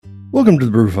Welcome to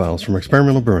the Brew Files from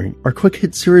Experimental Brewing, our quick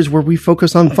hit series where we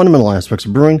focus on fundamental aspects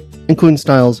of brewing, including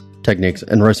styles, techniques,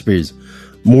 and recipes.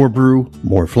 More brew,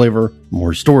 more flavor,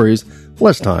 more stories,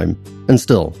 less time, and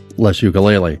still less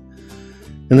ukulele.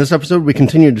 In this episode, we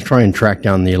continue to try and track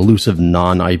down the elusive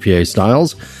non-IPA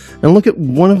styles and look at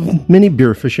one of many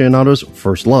beer aficionados'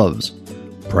 first loves,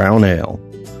 brown ale.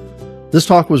 This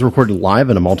talk was recorded live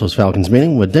at a Maltos Falcons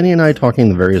meeting with Denny and I talking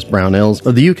the various brown ales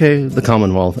of the UK, the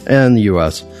Commonwealth, and the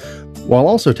US, while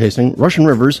also tasting Russian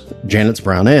River's Janet's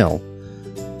Brown Ale.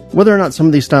 Whether or not some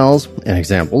of these styles, and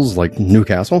examples like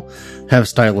Newcastle, have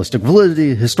stylistic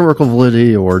validity, historical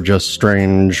validity, or just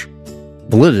strange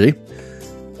validity,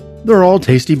 they're all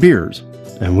tasty beers,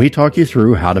 and we talk you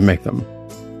through how to make them.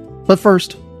 But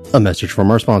first, a message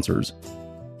from our sponsors.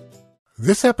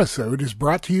 This episode is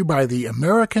brought to you by the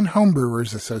American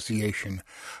Homebrewers Association,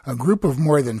 a group of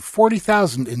more than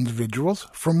 40,000 individuals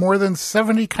from more than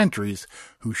 70 countries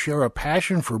who share a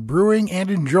passion for brewing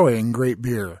and enjoying great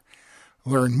beer.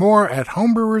 Learn more at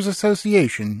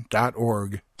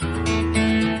homebrewersassociation.org.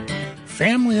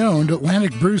 Family-owned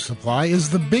Atlantic Brew Supply is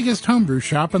the biggest homebrew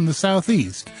shop in the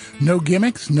Southeast. No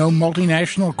gimmicks, no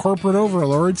multinational corporate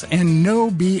overlords, and no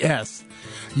BS.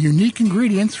 Unique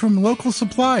ingredients from local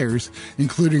suppliers,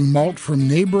 including malt from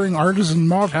neighboring artisan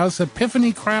malt house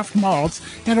Epiphany Craft Malts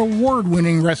and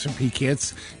award-winning recipe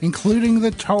kits, including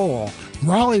the Toll,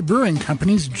 Raleigh Brewing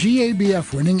Company's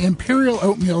GABF-winning Imperial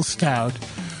Oatmeal Stout.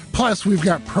 Plus, we've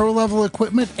got pro-level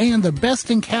equipment and the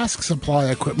best-in-cask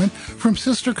supply equipment from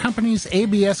sister companies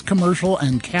ABS Commercial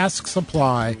and Cask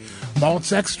Supply.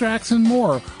 Malts, extracts, and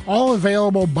more, all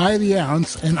available by the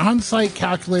ounce, an on-site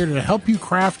calculator to help you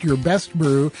craft your best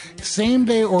brew,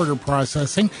 same-day order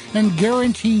processing, and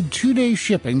guaranteed 2-day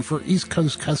shipping for East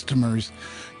Coast customers.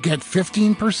 Get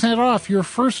 15% off your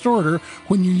first order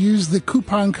when you use the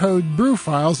coupon code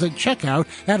BREWFILES at checkout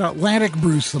at Atlantic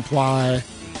Brew Supply.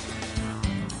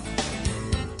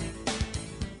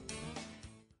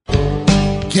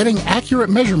 Getting accurate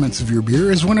measurements of your beer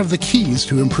is one of the keys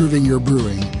to improving your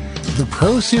brewing. The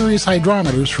Pro Series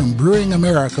hydrometers from Brewing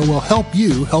America will help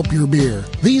you help your beer.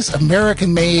 These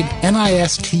American-made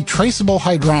NIST traceable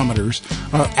hydrometers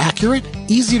are accurate,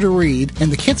 easy to read,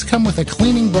 and the kits come with a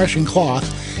cleaning brush and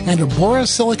cloth and a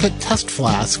borosilicate test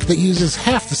flask that uses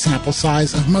half the sample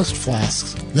size of most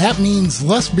flasks. That means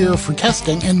less beer for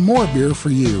testing and more beer for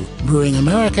you. Brewing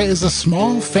America is a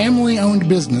small, family-owned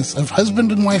business of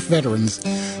husband and wife veterans,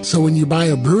 so when you buy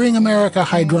a Brewing America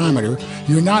hydrometer,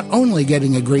 you're not only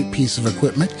getting a great piece of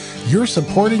equipment, you're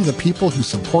supporting the people who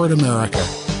support America.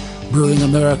 Brewing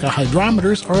America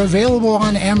hydrometers are available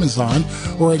on Amazon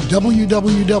or at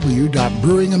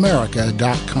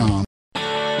www.brewingamerica.com.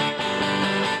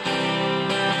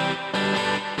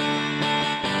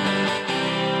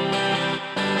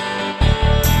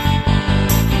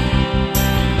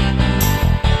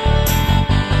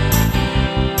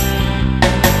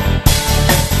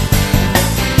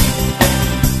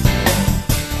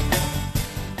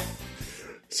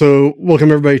 So,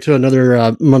 welcome everybody to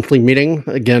another monthly meeting.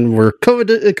 Again, we're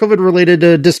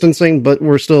COVID-related distancing, but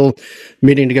we're still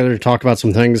meeting together to talk about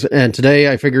some things. And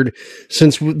today, I figured,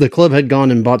 since the club had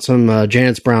gone and bought some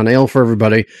Janet's Brown Ale for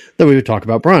everybody, that we would talk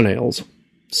about brown ales.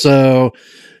 So,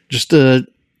 just so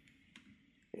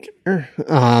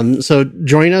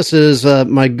join us is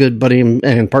my good buddy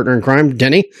and partner in crime,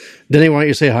 Denny. Denny, why don't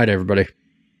you say hi to everybody?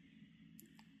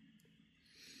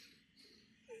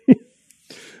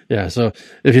 Yeah, so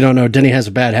if you don't know, Denny has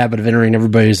a bad habit of entering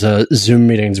everybody's Zoom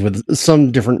meetings with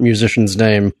some different musician's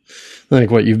name. Like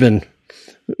what you've been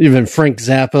Frank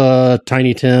Zappa,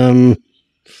 Tiny Tim,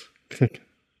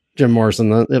 Jim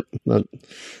Morrison.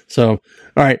 So, all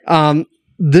right.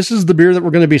 This is the beer that we're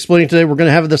going to be splitting today. We're going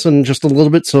to have this in just a little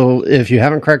bit, so if you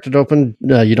haven't cracked it open,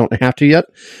 you don't have to yet,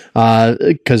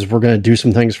 because we're going to do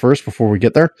some things first before we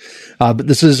get there. But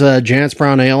this is Janet's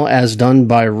Brown Ale, as done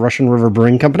by Russian River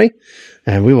Brewing Company,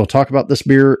 and we will talk about this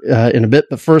beer in a bit.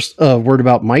 But first, a word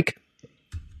about Mike.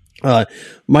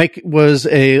 Mike was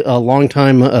a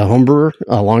longtime homebrewer,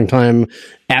 a longtime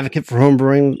advocate for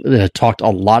homebrewing, talked a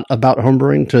lot about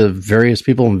homebrewing to various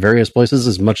people in various places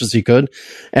as much as he could,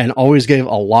 and always gave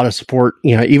a lot of support,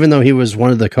 even though he was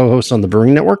one of the co-hosts on the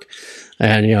Brewing Network.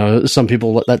 And, some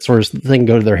people let that sort of thing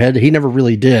go to their head. He never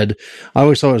really did. I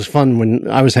always thought it was fun when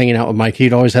I was hanging out with Mike.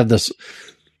 He'd always have this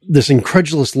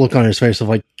incredulous look on his face of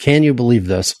like, can you believe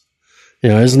this?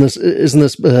 Isn't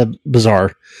this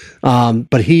bizarre?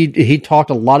 But he talked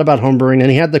a lot about homebrewing,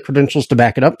 and he had the credentials to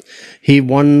back it up. He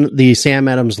won the Sam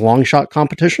Adams long shot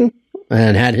competition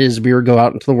and had his beer go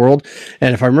out into the world.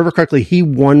 And if I remember correctly, he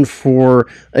won for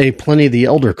a Pliny the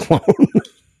Elder clone.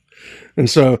 And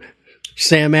so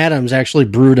Sam Adams actually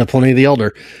brewed a Pliny the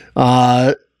Elder.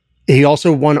 He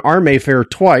also won our Mayfair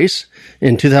twice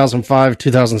in 2005,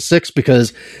 2006,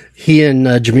 because he and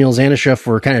Jamil Zanishev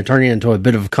were kind of turning into a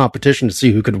bit of a competition to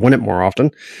see who could win it more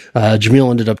often. Jamil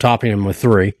ended up topping him with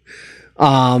 3.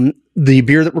 The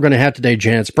beer that we're going to have today,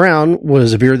 Janet's Brown,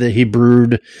 was a beer that he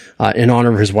brewed in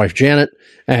honor of his wife, Janet,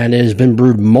 and it has been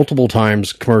brewed multiple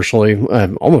times commercially,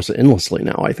 almost endlessly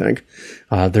now, I think.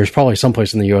 There's probably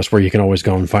someplace in the U.S. where you can always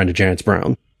go and find a Janet's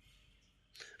Brown.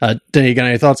 Denny, you got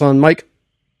any thoughts on Mike?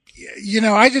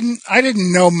 I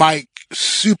didn't know Mike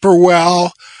super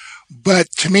well, but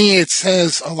to me it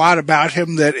says a lot about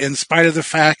him that in spite of the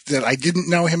fact that I didn't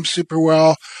know him super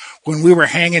well, when we were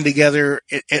hanging together,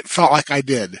 it felt like I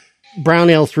did.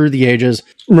 Brown ale through the ages.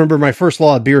 Remember, my first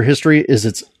law of beer history is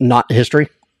it's not history.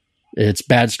 It's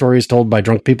bad stories told by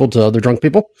drunk people to other drunk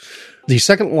people. The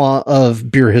second law of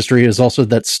beer history is also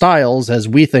that styles, as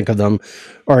we think of them,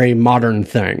 are a modern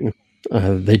thing.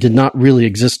 They did not really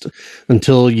exist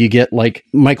until you get like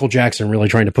Michael Jackson really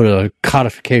trying to put a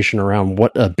codification around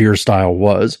what a beer style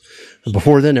was.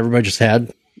 Before then, everybody just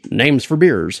had names for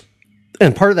beers.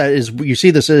 And part of that is you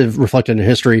see this reflected in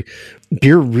history,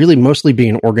 beer really mostly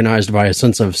being organized by a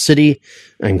sense of city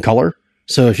and color.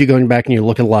 So if you're going back and you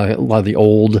look at a lot of the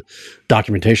old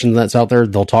documentation that's out there,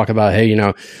 they'll talk about, hey,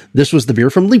 this was the beer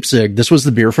from Leipzig, this was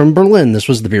the beer from Berlin, this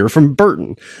was the beer from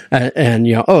Burton, and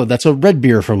oh, that's a red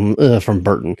beer from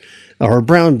Burton, or a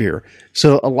brown beer.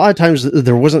 So a lot of times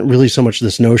there wasn't really so much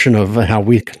this notion of how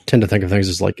we tend to think of things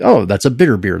as like, oh, that's a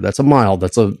bitter beer, that's a mild,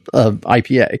 that's a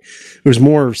IPA. It was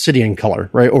more city and color,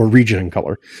 right, or region and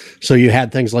color. So you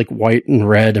had things like white and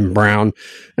red and brown,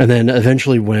 and then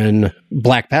eventually when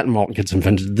black patent malt gets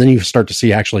invented, then you start to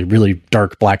see actually really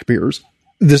dark black beers.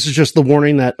 This is just the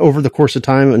warning that over the course of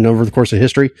time and over the course of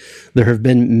history, there have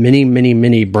been many, many,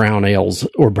 many brown ales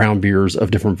or brown beers of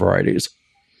different varieties.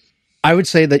 I would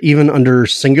say that even under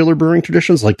singular brewing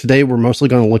traditions, like today, we're mostly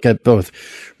going to look at both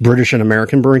British and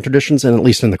American brewing traditions, and at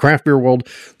least in the craft beer world,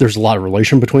 there's a lot of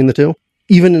relation between the two.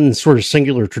 Even in sort of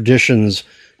singular traditions,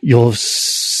 you'll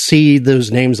see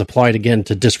those names applied again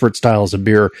to disparate styles of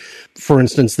beer. For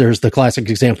instance, there's the classic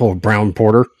example of brown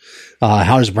porter.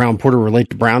 How does brown porter relate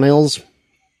to brown ales?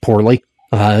 Poorly.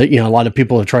 A lot of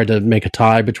people have tried to make a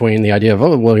tie between the idea of,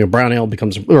 brown ale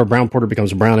becomes, or brown porter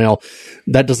becomes a brown ale.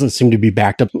 That doesn't seem to be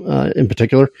backed up in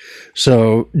particular.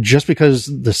 So just because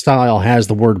the style has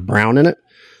the word brown in it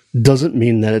doesn't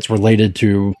mean that it's related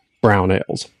to brown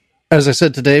ales. As I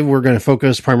said, today we're going to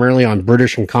focus primarily on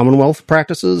British and Commonwealth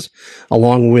practices,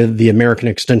 along with the American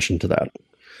extension to that.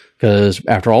 Because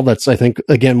after all, that's, I think,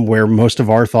 again, where most of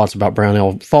our thoughts about brown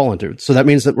ale fall into. So that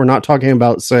means that we're not talking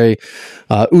about, say,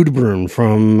 Oudbrun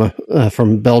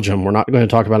from Belgium. We're not going to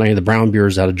talk about any of the brown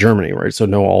beers out of Germany, right? So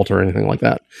no alt or anything like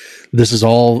that. This is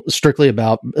all strictly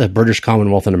about British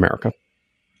Commonwealth in America.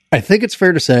 I think it's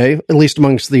fair to say, at least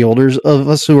amongst the olders of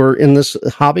us who are in this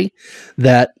hobby,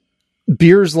 that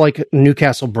beers like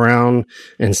Newcastle Brown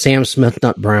and Sam Smith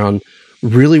Nut Brown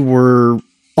really were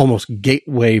almost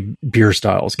gateway beer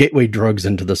styles, gateway drugs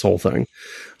into this whole thing.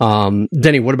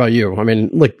 Denny, what about you? I mean,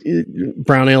 like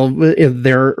brown ale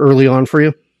there early on for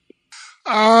you?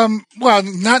 Well,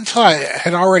 not until I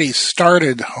had already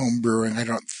started home brewing.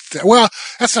 Well,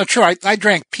 that's not true. I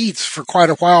drank Pete's for quite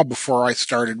a while before I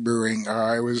started brewing.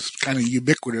 It was kind of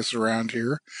ubiquitous around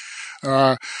here.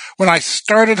 When I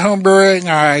started home brewing,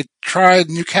 I tried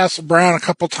Newcastle Brown a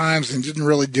couple times and didn't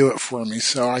really do it for me.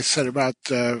 So I set about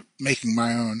making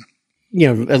my own.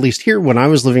 At least here when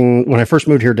I first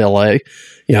moved here to LA,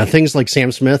 things like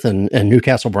Sam Smith and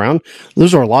Newcastle Brown,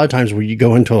 those are a lot of times where you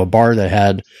go into a bar that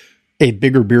had a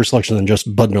bigger beer selection than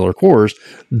just Bud Miller Coors.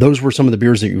 Those were some of the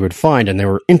beers that you would find, and they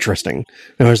were interesting.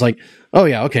 And I was like, oh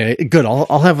yeah, okay, good.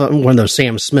 I'll have one of those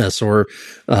Sam Smiths, or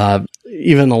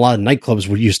even a lot of nightclubs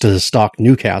would used to stock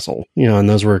Newcastle, and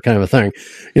those were kind of a thing.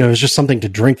 It was just something to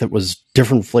drink that was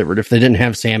different flavored. If they didn't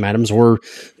have Sam Adams or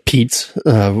Pete's,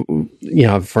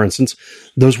 for instance,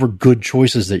 those were good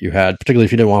choices that you had, particularly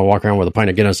if you didn't want to walk around with a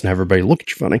pint of Guinness and have everybody look at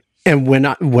you funny. And when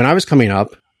I was coming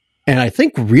up, and I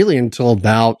think really until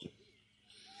about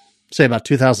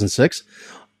 2006,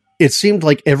 it seemed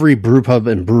like every brew pub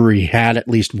and brewery had at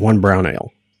least one brown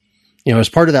ale. As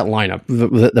part of that lineup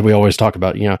that we always talk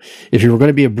about, if you were going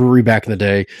to be a brewery back in the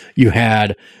day, you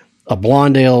had a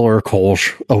blonde ale or a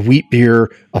Kolsch, a wheat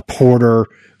beer, a porter,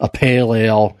 a pale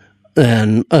ale,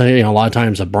 and, a lot of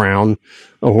times a brown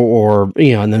or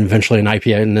and then eventually an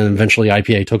IPA, and then eventually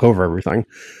IPA took over everything.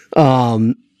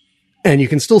 And you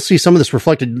can still see some of this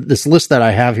reflected. This list that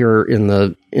I have here in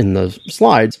the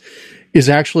slides is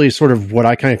actually sort of what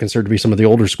I kind of consider to be some of the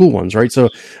older school ones, right? So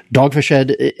Dogfish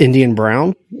Head Indian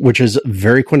Brown, which is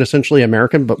very quintessentially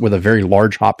American, but with a very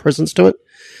large hop presence to it.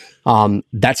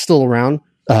 That's still around.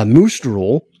 Moose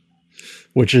Drool,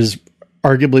 which is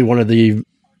arguably one of the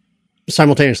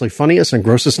simultaneously funniest and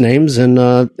grossest names in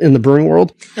the brewing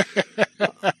world.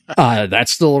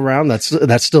 That's still around.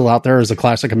 That's still out there as a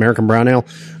classic American brown ale.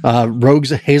 Rogue's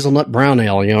Hazelnut Brown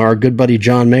Ale, our good buddy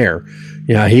John Mayer.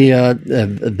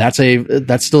 That's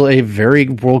still a very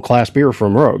world-class beer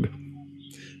from Rogue.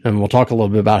 And we'll talk a little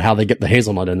bit about how they get the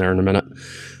hazelnut in there in a minute.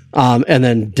 And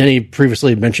then Denny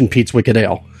previously mentioned Pete's Wicked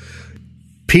Ale.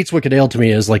 Pete's Wicked Ale to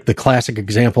me is like the classic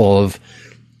example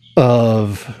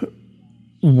of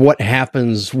what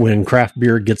happens when craft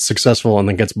beer gets successful and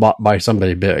then gets bought by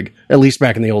somebody big, at least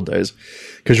back in the old days.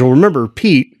 Because you'll remember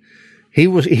Pete,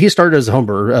 he started as a home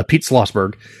brewer, Pete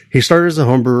Schlossberg. He started as a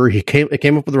home brewer. He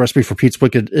came up with a recipe for Pete's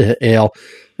Wicked Ale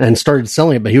and started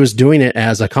selling it, but he was doing it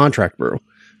as a contract brew.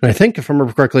 And I think, if I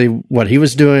remember correctly, what he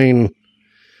was doing,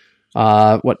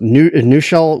 New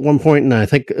Shell at one point, and I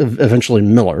think eventually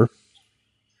Miller.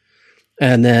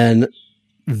 And then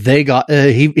they got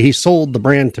he sold the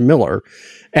brand to Miller,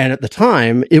 and at the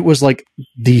time it was like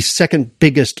the second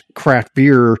biggest craft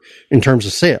beer in terms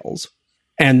of sales.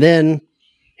 And then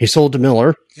he sold to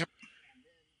Miller. Yep.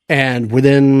 And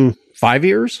within 5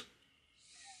 years,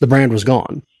 the brand was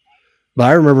gone. But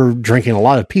I remember drinking a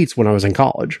lot of Pete's when I was in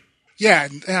college. Yeah,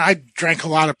 and I drank a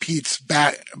lot of Pete's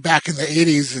back in the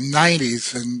 80s and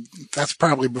 90s, and that's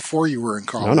probably before you were in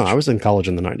college. No, I was in college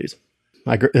in the 90s.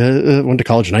 I went to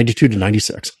college 92 to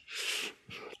 96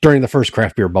 during the first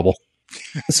craft beer bubble.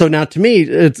 So now, to me,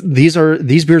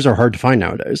 these beers are hard to find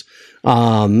nowadays.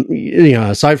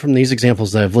 Aside from these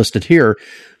examples that I've listed here,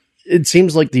 it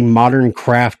seems like the modern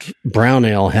craft brown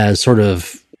ale has sort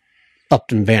of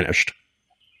upped and vanished.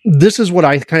 This is what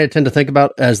I kind of tend to think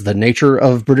about as the nature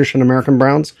of British and American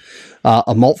browns.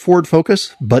 A malt forward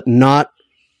focus, but not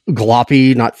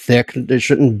gloppy, not thick. It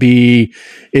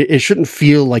shouldn't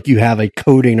feel like you have a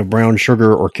coating of brown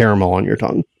sugar or caramel on your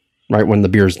tongue, right, when the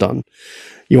beer's done.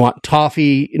 You want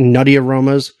toffee, nutty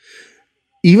aromas.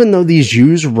 Even though these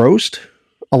use roast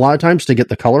a lot of times to get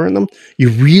the color in them, you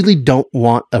really don't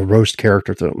want a roast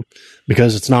character to them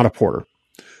because it's not a porter.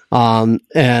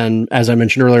 And as I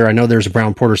mentioned earlier, I know there's a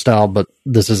brown porter style, but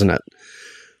this isn't it.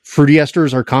 Fruity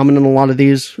esters are common in a lot of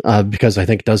these because I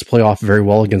think it does play off very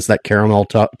well against that caramel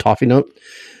toffee note.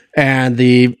 And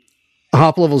the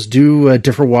hop levels do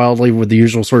differ wildly with the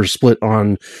usual sort of split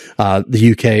on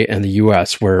the UK and the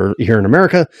US, where here in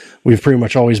America, we've pretty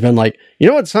much always been like, you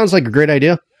know what sounds like a great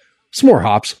idea? Some more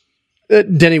hops.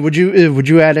 Denny, would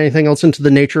you add anything else into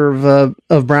the nature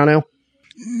of brown ale?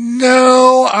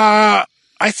 No,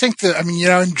 I think that,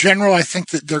 in general, I think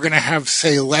that they're going to have,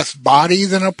 say, less body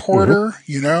than a porter,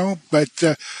 but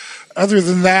other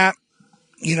than that,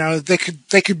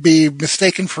 they could be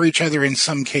mistaken for each other in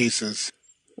some cases.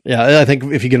 Yeah, I think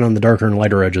if you get on the darker and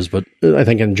lighter edges, but I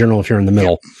think in general, if you're in the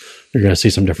middle, you're going to see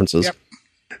some differences. Yep.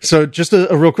 So just a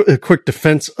real quick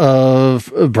defense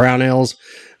of brown ales.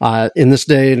 In this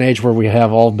day and age where we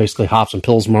have all basically hops and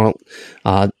pills malt,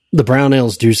 the brown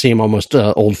ales do seem almost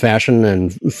old-fashioned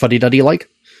and fuddy-duddy like.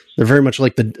 They're very much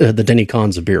like the Denny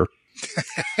Cons of beer.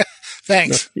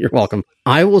 Thanks. You're welcome.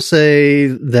 I will say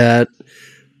that,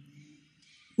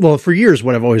 well, for years,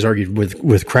 what I've always argued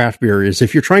with craft beer is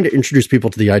if you're trying to introduce people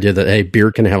to the idea that, hey,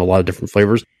 beer can have a lot of different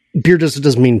flavors, beer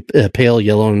doesn't mean pale,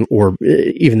 yellow, or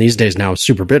even these days now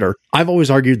super bitter. I've always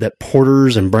argued that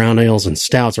porters and brown ales and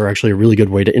stouts are actually a really good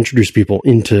way to introduce people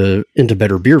into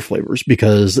better beer flavors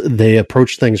because they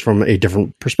approach things from a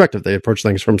different perspective. They approach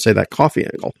things from, say, that coffee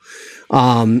angle.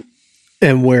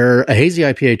 And where a hazy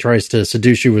IPA tries to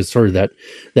seduce you with sort of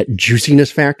that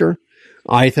juiciness factor,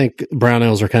 I think brown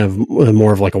ales are kind of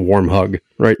more of like a warm hug,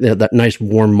 right? That nice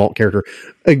warm malt character,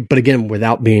 but again,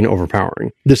 without being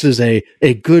overpowering. This is a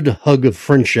good hug of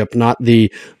friendship, not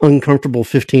the uncomfortable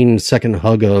 15-second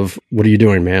hug of, what are you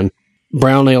doing, man?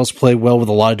 Brown ales play well with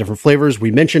a lot of different flavors.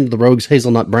 We mentioned the Rogue's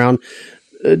Hazelnut Brown.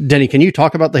 Denny, can you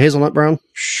talk about the Hazelnut Brown?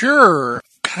 Sure.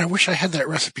 God, I wish I had that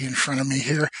recipe in front of me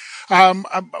here. For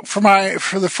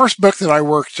the first book that I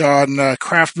worked on,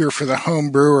 craft beer for the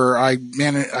home brewer, I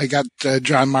got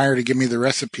John Mayer to give me the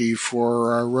recipe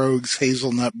for Rogue's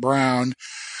Hazelnut Brown,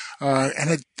 and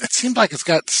it seemed like it's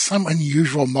got some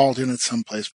unusual malt in it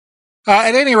someplace.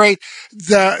 At any rate,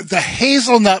 the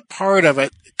hazelnut part of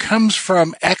it comes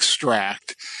from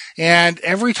extract. And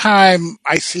every time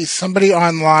I see somebody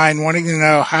online wanting to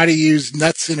know how to use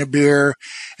nuts in a beer,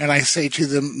 and I say to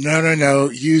them, no,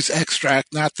 use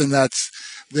extract, not the nuts,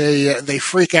 they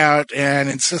freak out and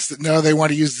insist that no, they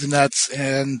want to use the nuts.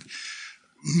 And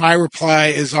My reply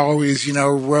is always,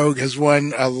 Rogue has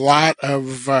won a lot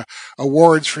of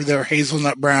awards for their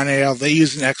hazelnut brown ale. They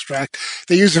use an extract.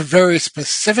 They use a very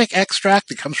specific extract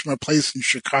that comes from a place in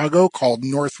Chicago called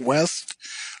Northwest.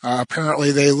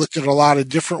 Apparently they looked at a lot of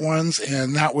different ones,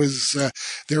 and that was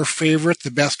their favorite,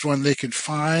 the best one they could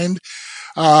find.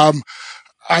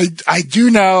 I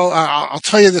do know, I'll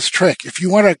tell you this trick. If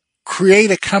you want to create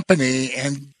a company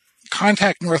and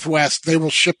contact Northwest, they will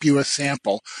ship you a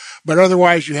sample, but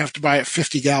otherwise you have to buy it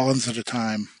 50 gallons at a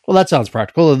time. Well, that sounds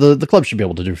practical. The club should be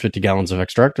able to do 50 gallons of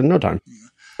extract in no time.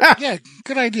 Yeah,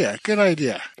 good idea. Good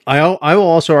idea. I will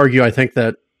also argue, I think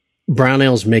that brown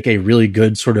ales make a really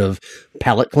good sort of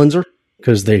palate cleanser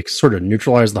because they sort of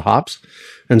neutralize the hops.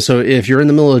 And so if you're in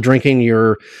the middle of drinking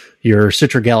your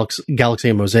Citra Galaxy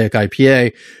and Mosaic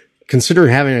IPA, consider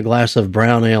having a glass of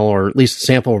brown ale, or at least a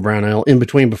sample of brown ale in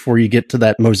between before you get to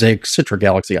that Mosaic Citra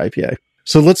Galaxy IPA.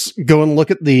 So let's go and look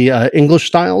at the English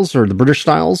styles or the British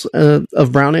styles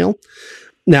of brown ale.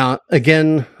 Now,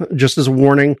 again, just as a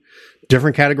warning,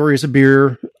 different categories of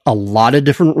beer, a lot of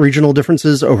different regional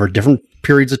differences over different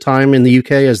periods of time in the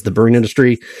UK as the brewing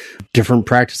industry, different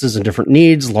practices and different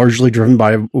needs, largely driven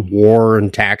by war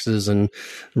and taxes and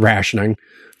rationing.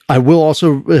 I will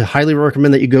also highly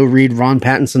recommend that you go read Ron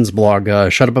Pattinson's blog,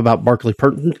 Shut Up About Barclay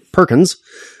Perkins,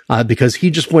 because he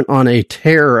just went on a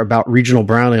tear about regional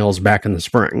brown ales back in the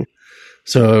spring.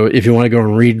 So if you want to go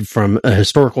and read from a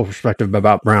historical perspective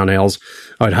about brown ales,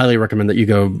 I would highly recommend that you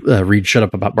go read Shut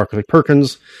Up About Barclay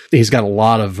Perkins. He's got a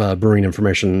lot of brewing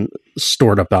information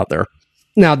stored up out there.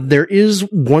 Now, there is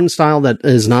one style that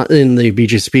is not in the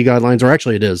BJCP guidelines, or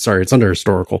actually it is. Sorry, it's under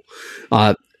historical.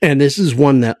 And this is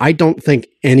one that I don't think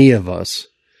any of us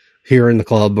here in the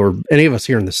club or any of us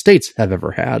here in the States have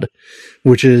ever had,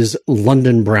 which is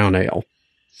London Brown Ale.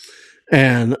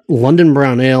 And London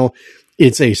Brown Ale,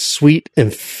 it's a sweet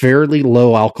and fairly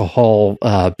low alcohol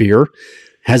beer,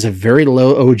 has a very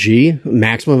low OG,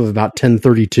 maximum of about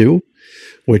 1032,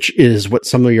 which is what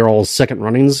some of your all second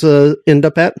runnings end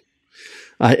up at.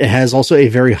 It has also a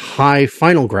very high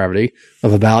final gravity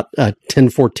of about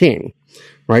 1014.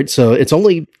 Right, so it's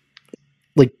only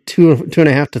like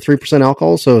 2.5 to 3%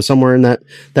 alcohol, so somewhere in that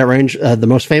range. The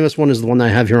most famous one is the one that I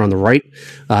have here on the right,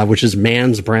 which is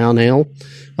Mann's Brown Ale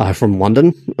from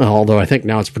London. Although I think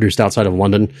now it's produced outside of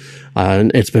London,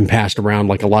 and it's been passed around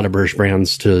like a lot of British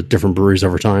brands to different breweries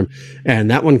over time. And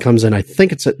that one comes in, I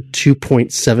think it's at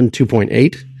 2.7,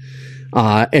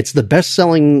 2.8. It's the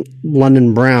best-selling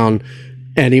London Brown.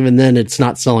 And even then, it's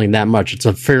not selling that much. It's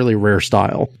a fairly rare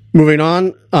style. Moving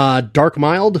on, Dark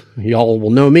Mild. Y'all will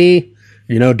know me.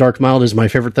 You know, Dark Mild is my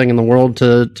favorite thing in the world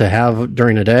to have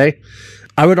during a day.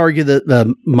 I would argue that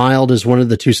the mild is one of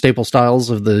the two staple styles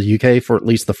of the UK for at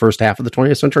least the first half of the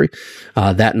 20th century.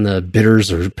 That and the bitters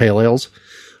or pale ales.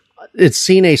 It's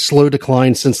seen a slow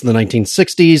decline since the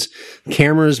 1960s.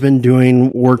 Camera's been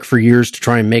doing work for years to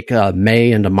try and make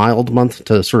May into mild month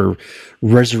to sort of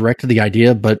resurrect the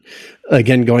idea. But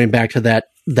again, going back to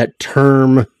that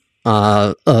term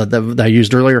that I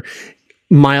used earlier,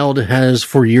 mild has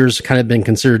for years kind of been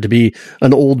considered to be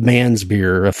an old man's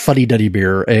beer, a fuddy-duddy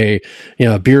beer, a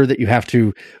beer that you have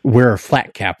to wear a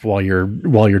flat cap while you're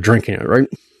drinking it, right?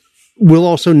 We'll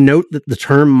also note that the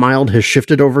term mild has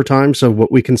shifted over time. So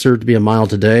what we consider to be a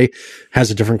mild today has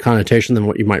a different connotation than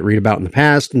what you might read about in the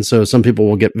past. And so some people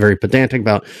will get very pedantic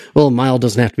about, well, mild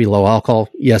doesn't have to be low alcohol.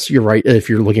 Yes, you're right. If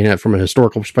you're looking at it from a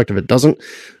historical perspective, it doesn't.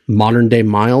 Modern day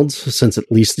milds, since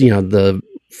at least, the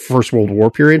First World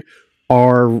War period,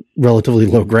 are relatively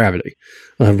low gravity,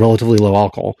 relatively low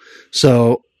alcohol.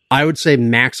 So I would say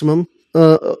maximum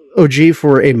OG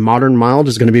for a modern mild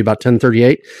is going to be about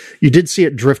 1038. You did see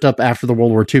it drift up after the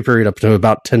World War II period up to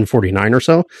about 1049 or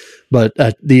so, but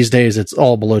these days it's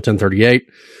all below 1038,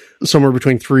 somewhere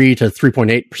between 3 to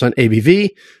 3.8% ABV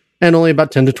and only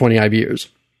about 10 to 20 IBUs.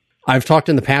 I've talked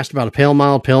in the past about a pale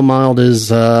mild. Pale mild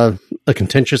is a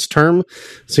contentious term.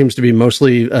 It seems to be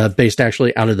mostly based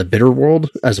actually out of the bitter world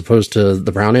as opposed to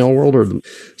the brown ale world,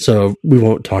 so we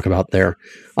won't talk about there.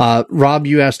 Rob,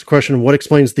 you asked a question, what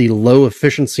explains the low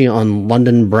efficiency on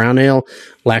London brown ale,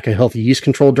 lack of healthy yeast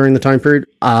control during the time period?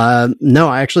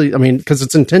 No, because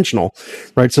it's intentional,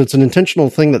 right? So it's an intentional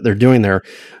thing that they're doing there.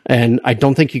 And I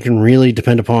don't think you can really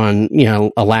depend upon,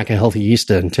 a lack of healthy yeast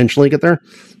to intentionally get there.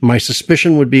 My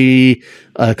suspicion would be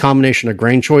a combination of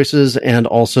grain choices and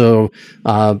also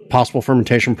possible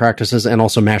fermentation practices and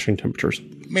also mashing temperatures.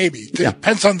 Maybe.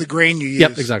 Depends on the grain you use.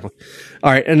 Yep, exactly.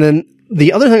 All right. And then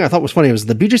the other thing I thought was funny was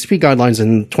the BJCP guidelines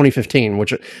in 2015,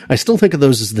 which I still think of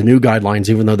those as the new guidelines,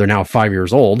 even though they're now 5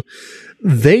 years old.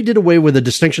 They did away with a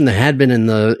distinction that had been in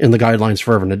the guidelines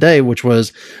forever and a day, which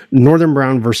was Northern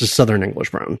Brown versus Southern English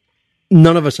Brown.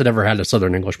 None of us had ever had a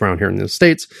Southern English Brown here in the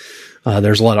States.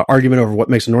 There's a lot of argument over what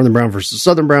makes a Northern Brown versus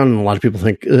Southern Brown, and a lot of people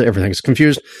think everything's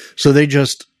confused. So they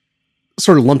just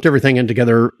sort of lumped everything in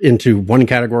together into one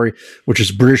category, which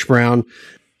is British Brown.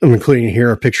 I'm including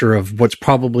here a picture of what's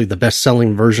probably the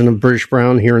best-selling version of British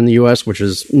Brown here in the U.S., which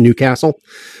is Newcastle.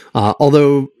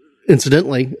 Although,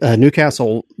 incidentally,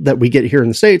 Newcastle that we get here in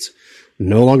the States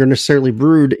no longer necessarily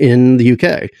brewed in the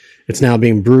UK. It's now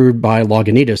being brewed by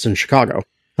Lagunitas in Chicago,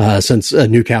 since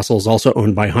Newcastle is also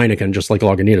owned by Heineken, just like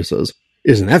Lagunitas is.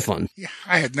 Isn't that fun? Yeah,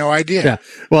 I had no idea. Yeah.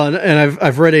 Well, and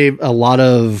I've read a lot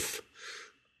of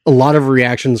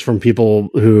reactions from people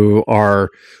who are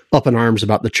up in arms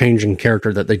about the change in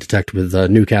character that they detect with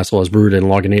Newcastle as brewed in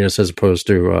Lagunitas as opposed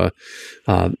to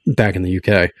back in the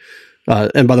UK.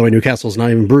 And by the way, Newcastle is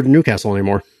not even brewed in Newcastle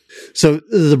anymore. So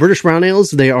the British brown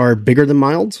ales, they are bigger than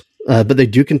milds, but they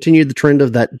do continue the trend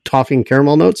of that toffee and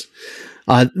caramel notes.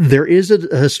 There is a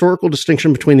historical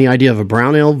distinction between the idea of a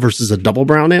brown ale versus a double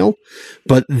brown ale,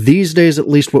 but these days, at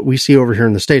least what we see over here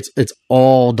in the States, it's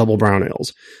all double brown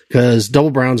ales, because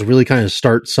double browns really kind of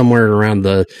start somewhere around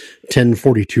the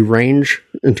 1042 range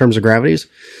in terms of gravities.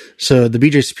 So the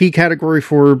BJCP category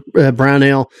for brown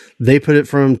ale, they put it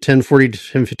from 1040 to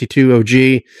 1052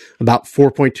 OG, about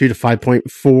 4.2 to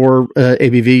 5.4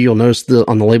 ABV. You'll notice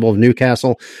on the label of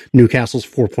Newcastle's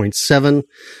 4.7.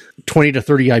 20 to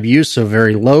 30 IBUs, so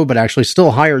very low, but actually still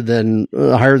higher than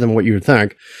what you would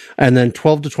think. And then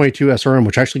 12 to 22 SRM,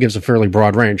 which actually gives a fairly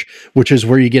broad range, which is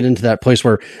where you get into that place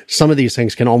where some of these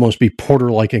things can almost be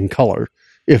porter-like in color,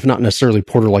 if not necessarily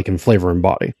porter-like in flavor and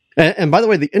body. And by the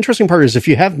way, the interesting part is if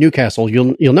you have Newcastle,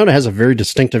 you'll note it has a very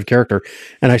distinctive character.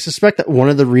 And I suspect that one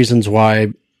of the reasons why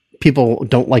people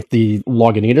don't like the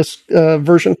Lagunitas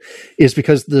version is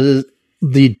because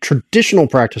the traditional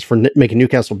practice for making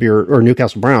Newcastle beer or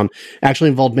Newcastle Brown actually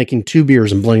involved making two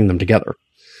beers and blending them together.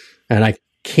 And I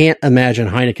can't imagine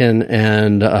Heineken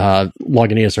and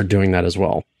Lagunitas are doing that as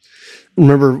well.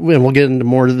 Remember, and we'll get into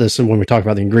more of this when we talk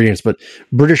about the ingredients, but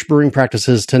British brewing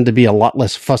practices tend to be a lot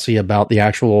less fussy about the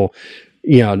actual,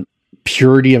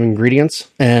 purity of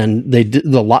ingredients. And they did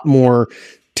a lot more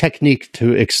technique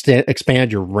to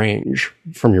expand your range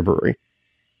from your brewery.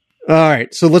 All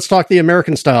right, so let's talk the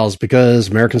American styles, because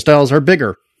American styles are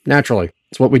bigger, naturally.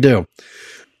 It's what we do.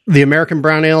 The American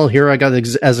brown ale, here I got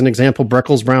as an example,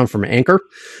 Breckles Brown from Anchor.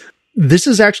 This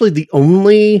is actually the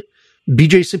only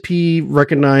BJCP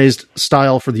recognized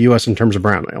style for the U.S. in terms of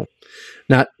brown ale.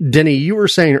 Now, Denny, you were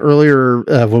saying earlier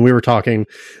when we were talking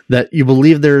that you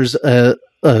believe there's a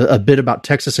bit about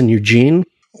Texas and Eugene.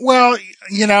 Well,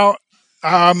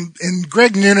 in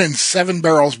Greg Noonan's 7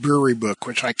 Barrels Brewery book,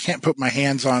 which I can't put my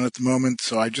hands on at the moment,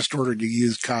 so I just ordered a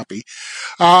used copy.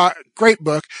 Great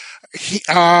book.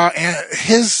 And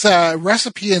his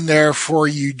recipe in there for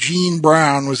Eugene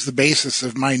Brown was the basis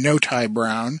of my no-tie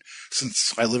brown,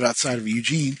 since I live outside of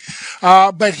Eugene.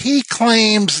 But he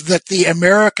claims that the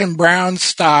American brown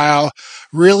style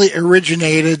really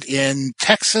originated in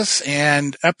Texas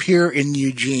and up here in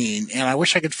Eugene. And I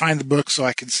wish I could find the book so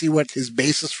I could see what his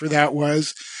basis for that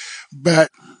was. But,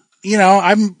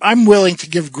 I'm willing to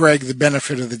give Greg the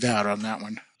benefit of the doubt on that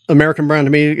one. American brown, to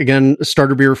me, again,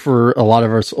 starter beer for a lot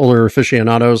of us older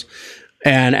aficionados.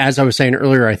 And as I was saying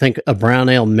earlier, I think a brown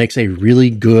ale makes a really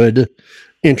good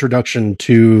introduction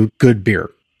to good beer.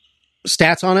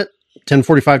 Stats on it,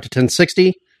 1045 to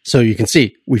 1060. So you can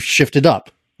see we've shifted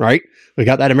up, right? We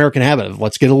got that American habit of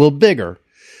let's get a little bigger.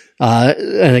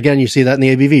 And again, you see that in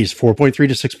the ABVs, 4.3 to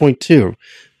 6.2,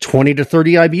 20 to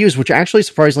 30 IBUs, which actually,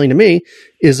 surprisingly to me,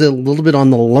 is a little bit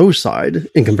on the low side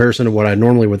in comparison to what I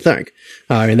normally would think.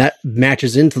 And that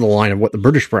matches into the line of what the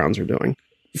British Browns are doing.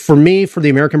 For me, for the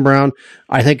American Brown,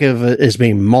 I think of it as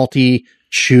being malty,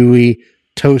 chewy,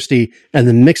 toasty, and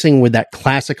then mixing with that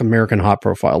classic American hop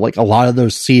profile, like a lot of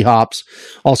those C hops.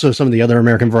 Also, some of the other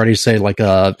American varieties, say like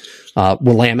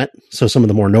Willamette, so some of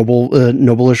the more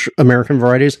noble-ish American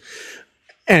varieties.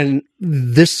 And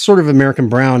this sort of American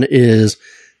Brown is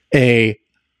a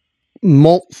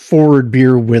malt-forward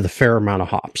beer with a fair amount of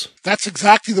hops. That's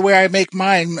exactly the way I make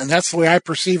mine, and that's the way I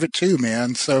perceive it too,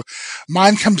 man. So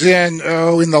mine comes in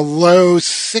the low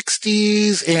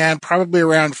 60s and probably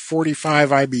around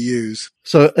 45 IBUs.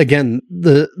 So again,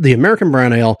 the American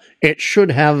brown ale, it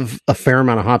should have a fair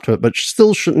amount of hop to it, but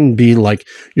still shouldn't be like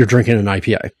you're drinking an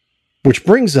IPA. Which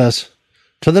brings us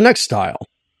to the next style,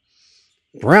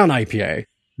 brown IPA.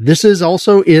 This is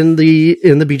also in the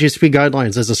BJCP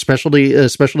guidelines as a specialty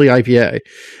IPA,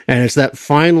 and it's that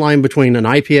fine line between an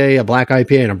IPA, a black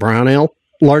IPA, and a brown ale.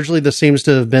 Largely, this seems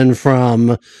to have been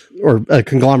from, or a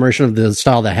conglomeration of the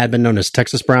style that had been known as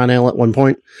Texas Brown Ale at one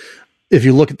point. If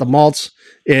you look at the malts,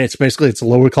 it's a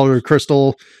lower colored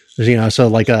crystal, so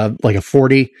like a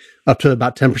 40 up to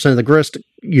about 10% of the grist.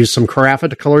 Use some carafa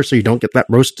to color so you don't get that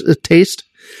roast taste.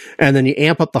 And then you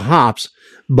amp up the hops,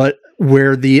 but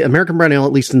where the American Brown Ale,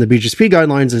 at least in the BGSP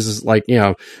guidelines, is like,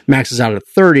 maxes out at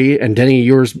 30, and Denny,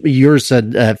 yours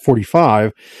said at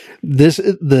 45.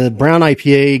 The brown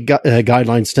IPA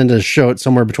guidelines tend to show it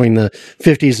somewhere between the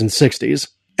 50s and 60s.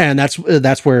 And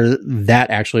that's where that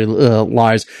actually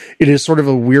lies. It is sort of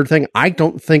a weird thing. I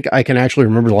don't think I can actually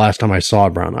remember the last time I saw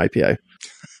a brown IPA.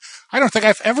 I don't think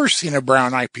I've ever seen a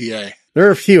brown IPA. There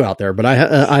are a few out there, but I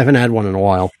haven't had one in a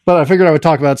while. But I figured I would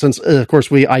talk about it since, of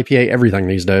course, we IPA everything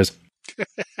these days.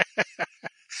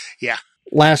 Yeah.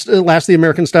 Last the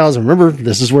American styles, and remember,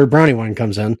 this is where brownie wine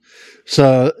comes in.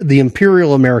 So the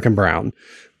Imperial American Brown.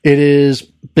 It is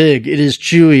big, it is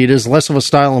chewy, it is less of a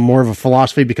style and more of a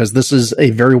philosophy because this is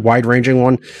a very wide-ranging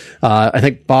one. I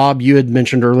think, Bob, you had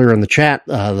mentioned earlier in the chat,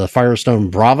 the Firestone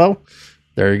Bravo.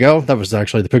 There you go. That was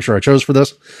actually the picture I chose for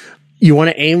this. You want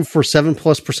to aim for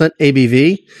 7+%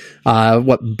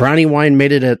 ABV. Brownie wine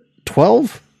made it at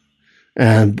 12?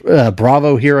 And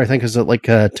Bravo here, I think, is at like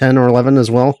 10 or 11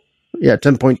 as well. Yeah,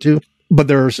 10.2. But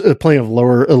there's plenty of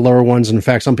lower ones. In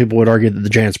fact, some people would argue that the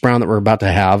Janus Brown that we're about to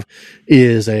have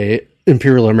is a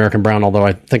Imperial American Brown, although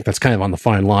I think that's kind of on the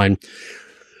fine line.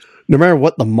 No matter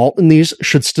what, the malt in these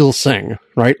should still sing,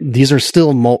 right? These are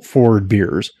still malt-forward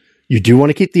beers. You do want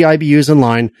to keep the IBUs in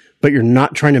line, but you're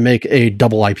not trying to make a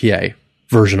double IPA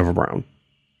version of a brown.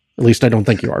 At least I don't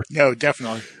think you are. No,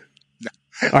 definitely. No.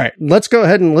 All right, let's go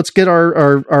ahead and let's get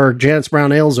our Janus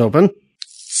Brown ales open.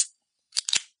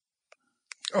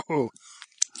 Oh,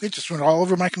 it just went all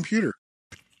over my computer.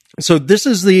 So this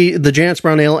is the Janus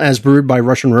Brown Ale as brewed by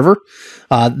Russian River.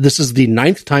 This is the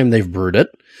 9th time they've brewed it.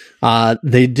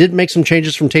 They did make some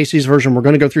changes from Tasty's version. We're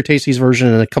going to go through Tasty's version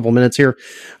in a couple minutes here.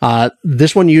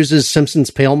 This one uses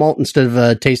Simpson's Pale Malt instead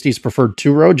of Tasty's preferred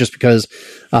two-row, just because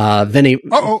Vinny...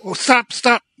 Oh, stop.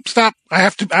 I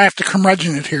have to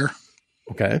curmudgeon it here.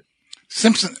 Okay.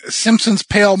 Simpson's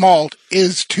Pale Malt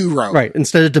is two-row. Right,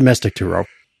 instead of domestic two-row.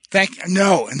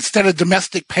 No, instead of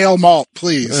domestic pale malt,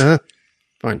 please.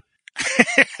 Fine.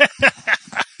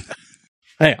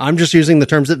 Hey, I'm just using the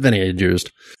terms that Vinny had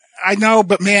used. I know,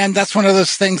 but man, that's one of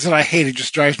those things that I hate. It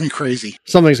just drives me crazy.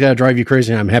 Something's got to drive you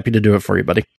crazy, and I'm happy to do it for you,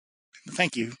 buddy.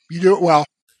 Thank you. You do it well.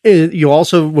 You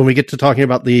also, when we get to talking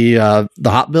about the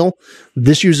hop bill,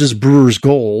 this uses Brewer's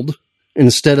Gold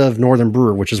instead of Northern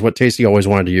Brewer, which is what Tasty always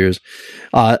wanted to use.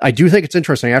 I do think it's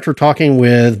interesting. After talking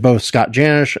with both Scott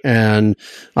Janish and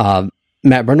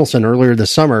Matt Brendelson earlier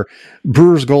this summer,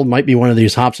 Brewer's Gold might be one of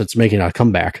these hops that's making a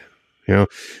comeback. And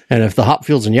if the hop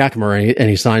fields in Yakima are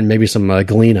any sign, maybe some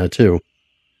Galena too.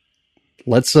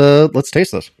 Let's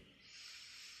taste this.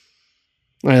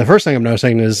 The first thing I'm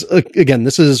noticing is, again,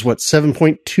 this is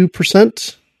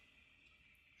 7.2%?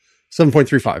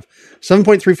 7.35.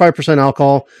 7.35%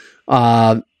 alcohol.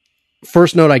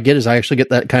 First note I get is I actually get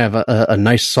that kind of a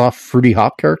nice, soft, fruity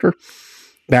hop character,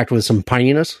 backed with some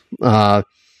pininess, and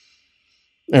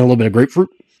a little bit of grapefruit.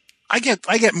 I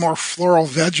get more floral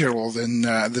vegetal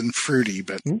than fruity,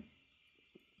 but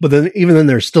then even then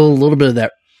there's still a little bit of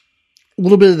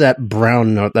that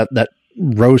brown note, that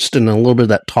roast, and a little bit of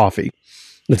that toffee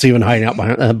that's even hiding out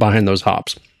behind those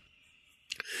hops.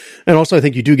 And also, I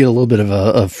think you do get a little bit of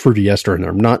a fruity ester in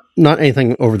there, not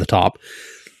anything over the top.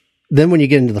 Then when you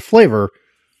get into the flavor,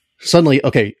 suddenly,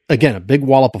 okay, again, a big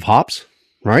wallop of hops,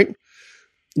 right?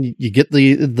 You get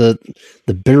the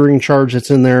bittering charge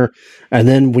that's in there, and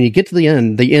then when you get to the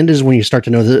end is when you start to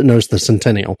notice the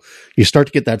Centennial. You start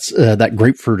to get that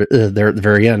grapefruit there at the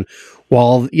very end.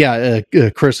 While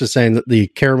Chris is saying that the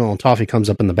caramel and toffee comes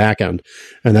up in the back end,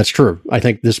 and that's true. I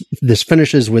think this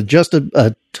finishes with just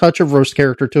a touch of roast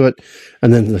character to it,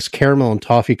 and then this caramel and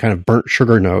toffee kind of burnt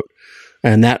sugar note.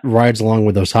 And that rides along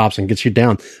with those hops and gets you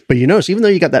down. But you notice, even though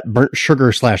you got that burnt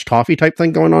sugar / toffee type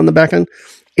thing going on in the back end,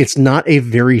 it's not a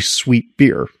very sweet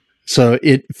beer. So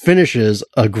it finishes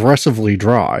aggressively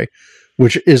dry,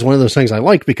 which is one of those things I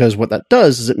like, because what that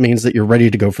does is it means that you're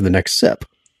ready to go for the next sip.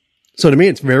 So to me,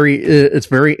 it's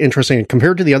very interesting.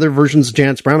 Compared to the other versions of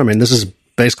Janus Brown, I mean, this is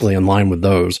basically in line with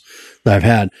those that I've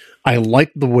had. I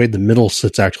like the way the middle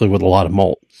sits actually with a lot of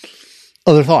malt.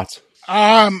 Other thoughts?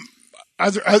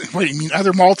 What do you mean,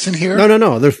 other malts in here?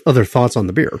 No. Other thoughts on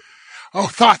the beer. Oh,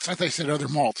 thoughts. I thought you said other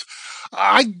malts.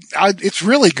 It's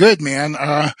really good, man.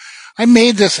 I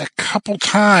made this a couple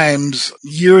times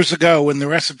years ago when the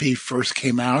recipe first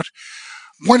came out.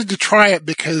 Wanted to try it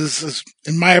because,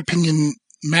 in my opinion,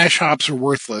 mash hops are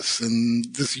worthless, and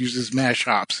this uses mash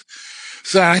hops.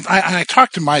 So I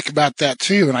talked to Mike about that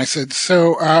too, and I said,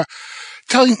 so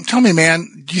tell me,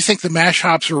 man, do you think the mash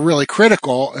hops are really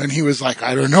critical? And he was like,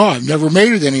 I don't know, I've never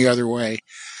made it any other way.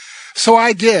 So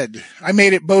I did. I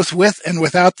made it both with and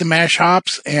without the mash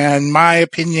hops, and my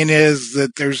opinion is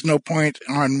that there's no point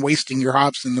on wasting your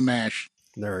hops in the mash.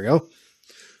 There we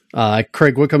go.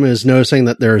 Craig Wickham is noticing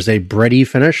that there is a bready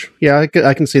finish. Yeah,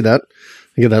 I can see that.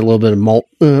 I get that little bit of malt,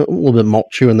 a little bit of malt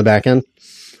chew in the back end.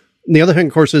 And the other thing,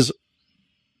 of course, is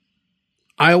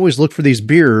I always look for these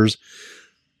beers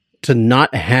to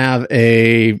not have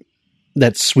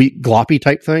that sweet gloppy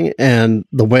type thing. And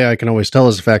the way I can always tell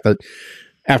is the fact that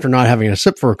after not having a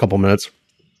sip for a couple minutes,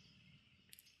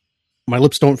 my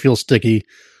lips don't feel sticky.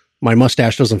 My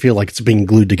mustache doesn't feel like it's being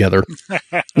glued together.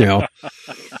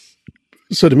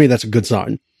 So to me, that's a good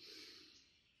sign.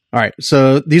 All right.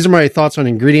 So these are my thoughts on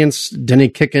ingredients. Denny,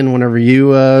 kick in whenever you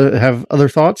have other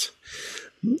thoughts.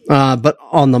 But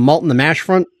on the malt and the mash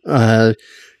front,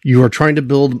 you are trying to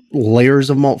build layers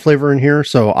of malt flavor in here.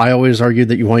 So I always argue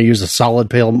that you want to use a solid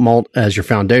pale malt as your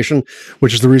foundation,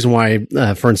 which is the reason why,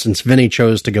 for instance, Vinny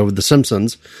chose to go with the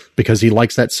Simpsons, because he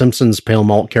likes that Simpsons pale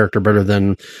malt character better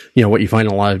than, what you find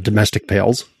in a lot of domestic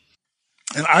pales.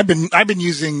 And I've been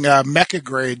using Mecha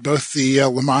grade, both the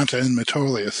Lamanta and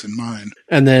Metolius in mine.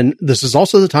 And then this is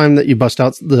also the time that you bust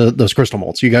out those crystal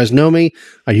malts. You guys know me.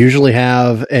 I usually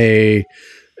have a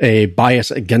bias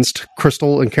against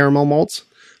crystal and caramel malts.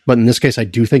 But in this case, I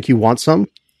do think you want some.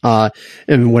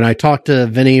 And when I talked to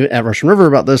Vinny at Russian River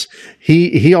about this,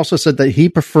 he also said that he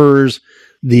prefers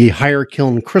the higher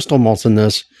kiln crystal malts in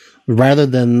this rather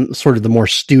than sort of the more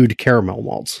stewed caramel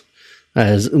malts.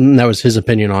 And that was his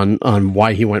opinion on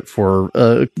why he went for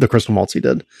the crystal malts he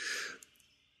did.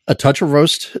 A touch of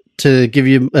roast to give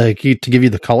you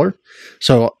the color.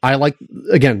 So I like,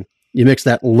 again, you mix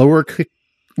that lower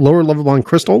level bond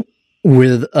crystal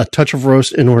with a touch of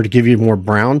roast in order to give you more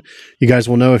brown. You guys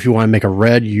will know if you want to make a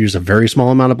red, you use a very small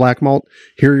amount of black malt.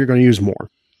 Here, you're going to use more.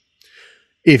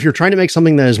 If you're trying to make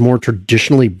something that is more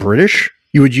traditionally British,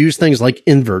 you would use things like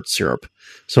invert syrup.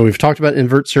 So we've talked about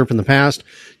invert syrup in the past.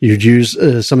 You'd use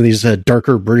some of these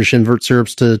darker British invert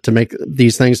syrups to make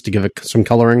these things, to give it some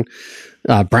coloring.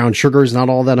 Brown sugar is not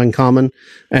all that uncommon.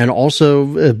 And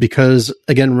also because,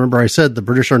 again, remember I said the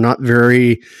British are not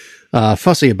very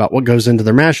fussy about what goes into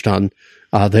their mash tun.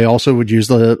 They also would use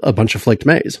a bunch of flaked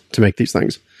maize to make these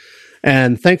things.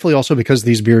 And thankfully also because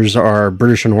these beers are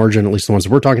British in origin, at least the ones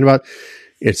that we're talking about,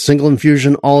 it's single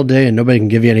infusion all day and nobody can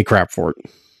give you any crap for it.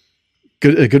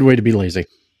 A good way to be lazy.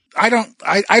 I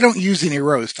don't use any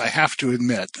roast, I have to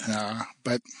admit,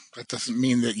 but that doesn't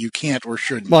mean that you can't or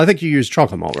shouldn't. Well, I think you use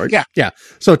chocolate malt, right? Yeah.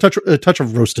 So a touch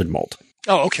of roasted malt.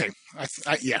 Oh, okay.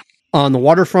 Yeah. On the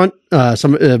waterfront,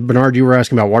 Bernard, you were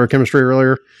asking about water chemistry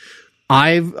earlier.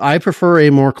 I prefer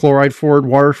a more chloride forward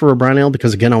water for a brown ale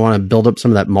because, again, I want to build up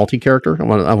some of that malty character.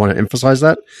 I want to emphasize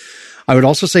that. I would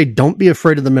also say don't be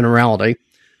afraid of the minerality,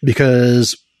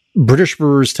 because British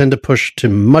brewers tend to push to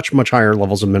much, much higher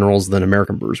levels of minerals than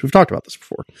American brewers. We've talked about this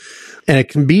before. And it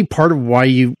can be part of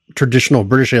why traditional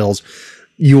British ales,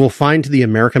 you will find to the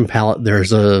American palate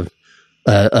there's a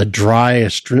dry,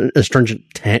 astringent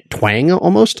twang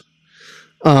almost.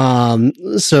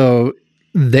 So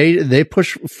they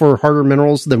push for harder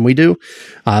minerals than we do,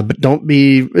 but don't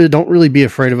really be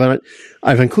afraid of it.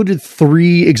 I've included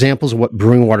 3 examples of what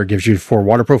brewing water gives you for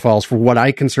water profiles for what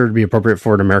I consider to be appropriate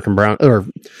for an American brown, or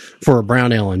for a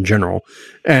brown ale in general.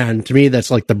 And to me,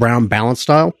 that's like the brown balance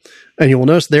style. And you will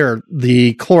notice there,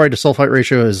 the chloride to sulfite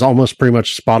ratio is almost pretty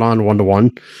much spot on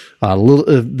 1-to-1.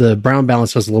 The brown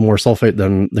balance has a little more sulfate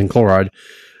than chloride.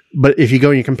 But if you go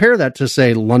and you compare that to,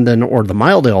 say, London or the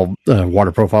mild ale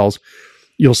water profiles,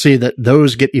 you'll see that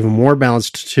those get even more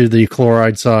balanced to the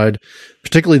chloride side.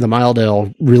 Particularly the mild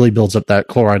ale really builds up that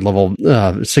chloride level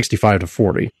 65 to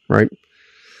 40, right?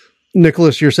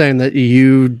 Nicholas, you're saying that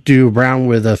you do brown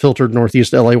with a filtered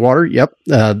Northeast LA water. Yep.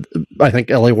 I think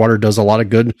LA water does a lot of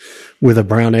good with a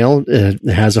brown ale. It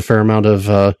has a fair amount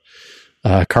of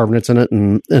carbonates in it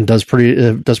and does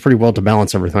pretty well to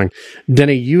balance everything.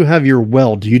 Denny, you have your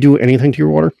well. Do you do anything to your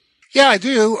water? Yeah, I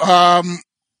do.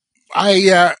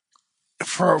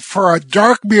 For a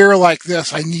dark beer like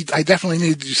this, I definitely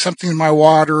need to do something in my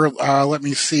water. Let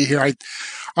me see here.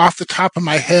 Off the top of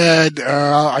my head,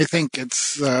 I think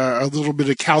it's a little bit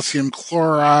of calcium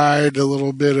chloride, a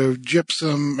little bit of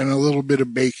gypsum, and a little bit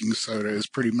of baking soda is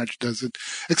pretty much does it.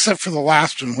 Except for the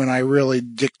last one when I really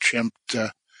dick chimped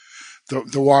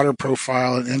the water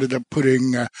profile and ended up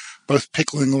putting both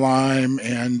pickling lime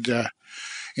and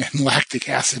lactic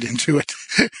acid into it.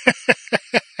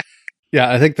 Yeah,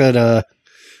 I think that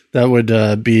That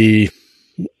would be,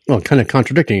 well, kind of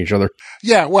contradicting each other.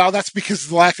 Yeah, well, that's because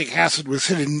the lactic acid was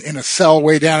hidden in a cell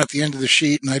way down at the end of the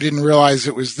sheet, and I didn't realize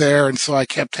it was there, and so I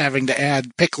kept having to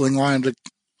add pickling lime to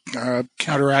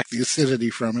counteract the acidity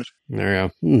from it. There you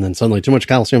go. And then suddenly too much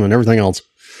calcium and everything else.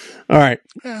 All right.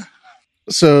 Yeah.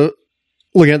 So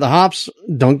looking at the hops,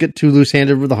 don't get too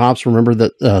loose-handed with the hops. Remember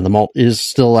that the malt is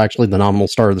still actually the nominal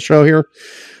star of the show here.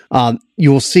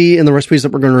 You will see in the recipes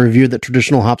that we're going to review that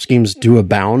traditional hop schemes do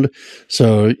abound.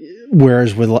 So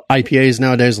whereas with IPAs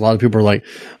nowadays, a lot of people are like,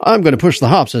 I'm going to push the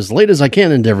hops as late as I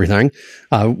can into everything.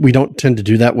 We don't tend to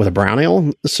do that with a brown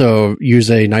ale. So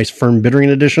use a nice firm bittering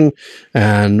addition.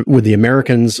 And with the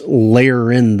Americans,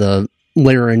 layer in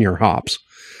your hops.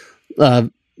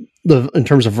 In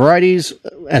terms of varieties,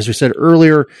 as we said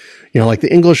earlier, like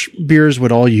the English beers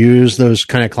would all use those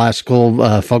kind of classical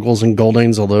Fuggles and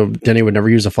Goldings, although Denny would never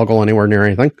use a Fuggle anywhere near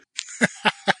anything.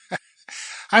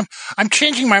 I'm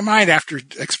changing my mind after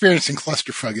experiencing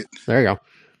Clusterfugget. There you go.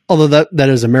 Although that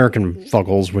is American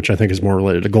Fuggles, which I think is more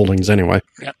related to Goldings anyway.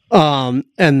 Yep.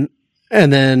 And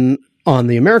then on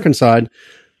the American side,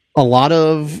 a lot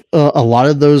of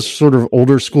those sort of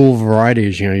older school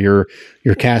varieties, your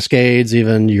Cascades,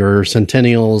 even your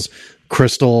Centennials,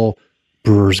 Crystal,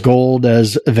 Brewer's Gold,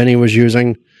 as Vinny was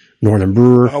using, Northern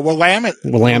Brewer. Willamette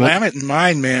and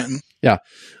mine, man. Yeah.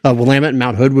 Willamette and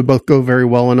Mount Hood would both go very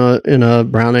well in a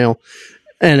brown ale.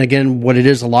 And again, what it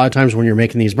is, a lot of times when you're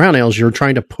making these brown ales, you're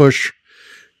trying to push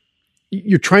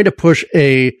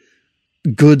a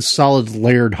good, solid,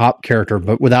 layered hop character,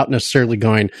 but without necessarily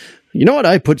going, you know what,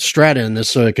 I put Strata in this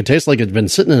so it could taste like it's been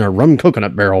sitting in a rum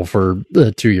coconut barrel for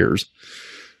 2 years.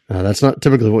 That's not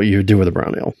typically what you would do with a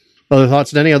brown ale. Other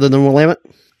thoughts, Denny, other than Willamette?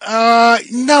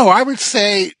 No, I would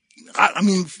say, I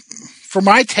mean, for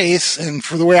my taste and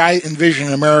for the way I envision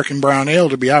an American brown ale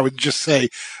to be, I would just say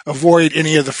avoid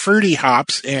any of the fruity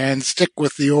hops and stick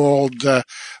with the old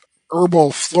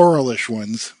herbal floralish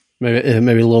ones. Maybe a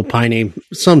little piney,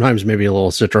 sometimes maybe a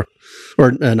little citra,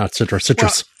 or not citra,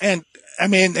 citrus. Well, and I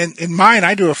mean, in mine,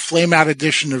 I do a flame out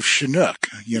edition of Chinook,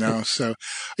 so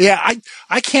yeah,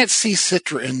 I can't see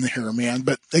Citra in here, man,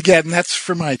 but again, that's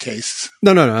for my tastes.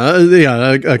 No.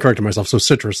 Yeah, I corrected myself. So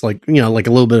citrus, like a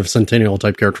little bit of Centennial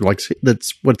type character, like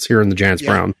that's what's here in the Jan's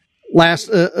Brown. Last,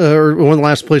 or one of the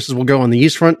last places we'll go on the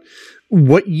yeast front.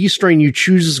 What yeast strain you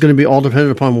choose is going to be all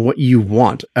dependent upon what you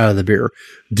want out of the beer.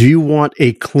 Do you want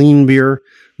a clean beer?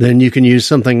 Then you can use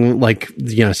something like,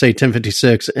 say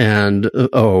 1056 and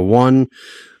 001.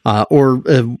 Or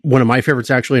one of my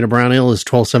favorites actually in a brown ale is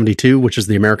 1272, which is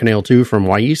the American Ale 2 from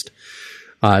Y Yeast.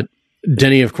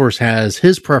 Denny, of course, has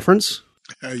his preference.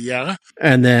 Yeah.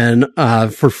 And then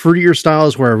for fruitier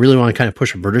styles where I really want to kind of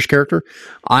push a British character,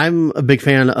 I'm a big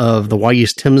fan of the Y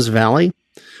Yeast Thames Valley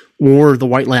or the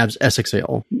White Labs Essex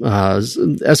Ale.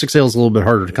 Essex Ale is a little bit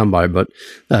harder to come by, but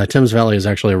Thames Valley is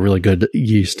actually a really good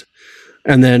yeast.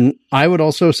 And then I would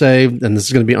also say, and this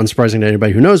is going to be unsurprising to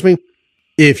anybody who knows me,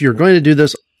 if you're going to do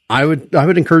this, I would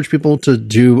encourage people to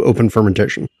do open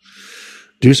fermentation.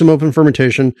 Do some open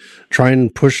fermentation. Try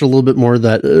and push a little bit more of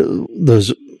that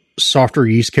those softer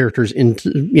yeast characters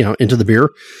into the beer.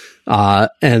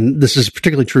 And this is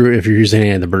particularly true if you're using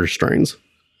any of the British strains.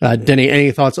 Denny,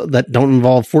 any thoughts that don't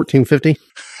involve 1450?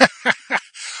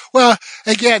 Well,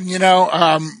 again,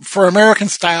 for American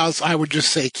styles, I would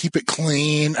just say keep it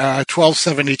clean.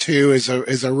 1272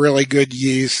 is a really good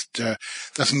yeast.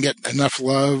 Doesn't get enough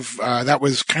love. That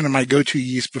was kind of my go-to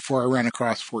yeast before I ran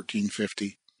across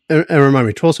 1450. And remind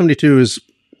me, 1272 is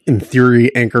in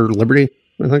theory Anchor Liberty,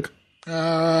 I think.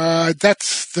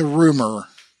 That's the rumor.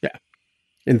 Yeah,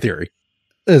 in theory.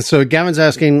 So Gavin's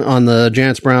asking on the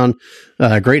Janet's Brown,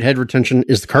 great head retention.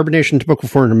 Is the carbonation typical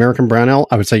for an American brown ale?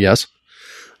 I would say yes.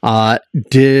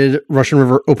 Did Russian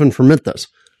River open ferment this?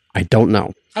 I don't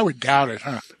know. I would doubt it,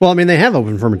 huh? Well, I mean, they have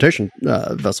open fermentation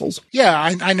vessels.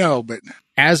 Yeah, I know, but...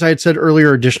 As I had said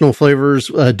earlier, additional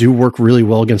flavors do work really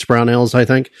well against brown ales, I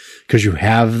think, because you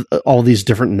have all these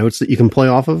different notes that you can play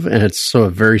off of, and it's so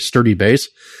a very sturdy base.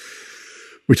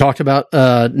 We talked about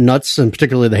nuts, and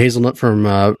particularly the hazelnut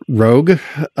from Rogue.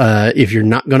 If you're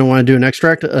not going to want to do an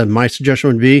extract, my suggestion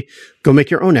would be go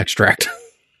make your own extract.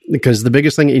 Because the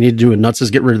biggest thing that you need to do with nuts is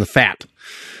get rid of the fat.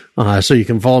 So you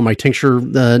can follow my tincture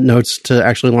notes to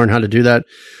actually learn how to do that.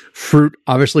 Fruit,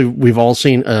 obviously, we've all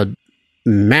seen a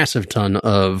massive ton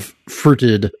of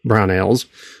fruited brown ales.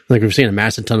 I think we've seen a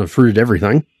massive ton of fruited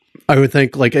everything. I would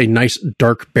think like a nice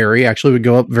dark berry actually would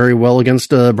go up very well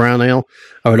against a brown ale.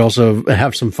 I would also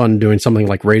have some fun doing something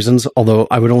like raisins, although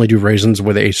I would only do raisins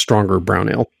with a stronger brown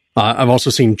ale. I've also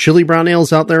seen chili brown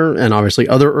ales out there and obviously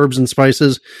other herbs and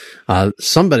spices.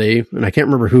 Somebody, and I can't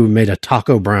remember who, made a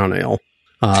taco brown ale.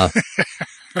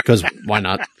 Because why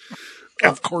not?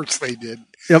 Of course they did.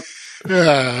 Yep.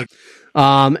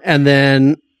 And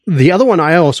then the other one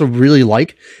I also really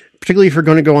like, particularly if you're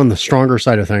going to go on the stronger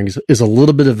side of things, is a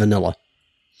little bit of vanilla.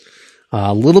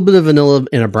 A little bit of vanilla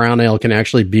in a brown ale can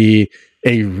actually be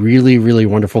a really, really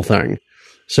wonderful thing.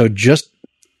 So just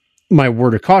my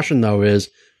word of caution, though, is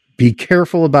be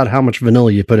careful about how much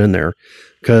vanilla you put in there,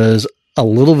 because a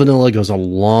little vanilla goes a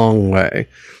long way.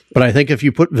 But I think if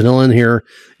you put vanilla in here,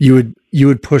 you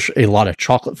would push a lot of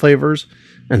chocolate flavors,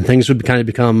 and things would kind of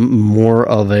become more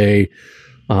of a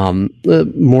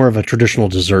traditional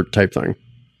dessert type thing.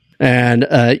 And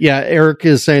Eric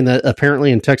is saying that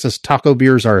apparently in Texas, taco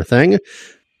beers are a thing.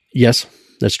 Yes,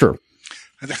 that's true.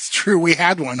 That's true. We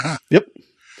had one, huh? Yep.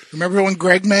 Remember when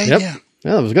Greg made? Yep. Yeah,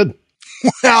 that was good.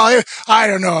 Well, I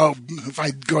don't know if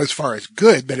I'd go as far as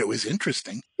good, but it was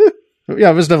interesting.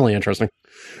 Yeah, it was definitely interesting.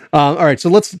 All right, so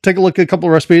let's take a look at a couple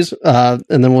of recipes, and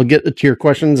then we'll get to your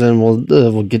questions, and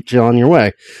we'll get you on your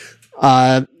way.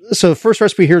 So first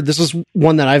recipe here, this is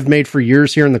one that I've made for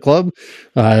years here in the club,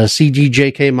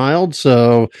 CGJK Mild.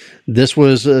 So this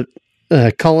was,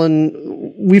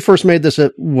 Cullen, we first made this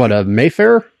at, a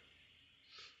Mayfair?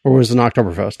 Or was it an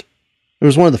Oktoberfest? It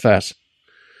was one of the fests.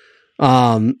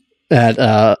 At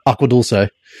Aqua Dulce.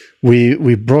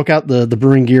 We broke out the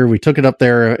brewing gear, we took it up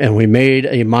there, and we made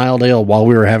a mild ale while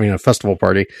we were having a festival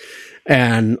party.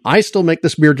 And I still make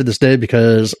this beer to this day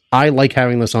because I like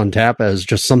having this on tap as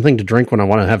just something to drink when I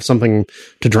want to have something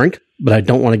to drink, but I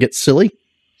don't want to get silly.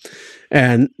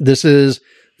 And this is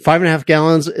 5.5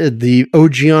 gallons. The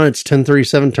OG on it's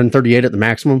 1037, 1038 at the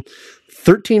maximum.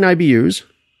 13 IBUs,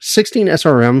 16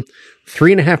 SRM,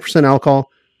 3.5% alcohol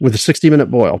with a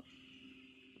 60-minute boil.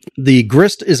 The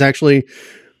grist is actually,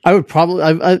 I would probably,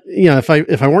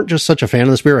 if I weren't just such a fan of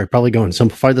this beer, I'd probably go and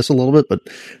simplify this a little bit, but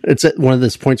it's at one of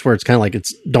those points where it's kind of like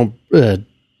it's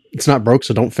not broke,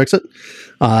 so don't fix it.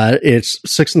 It's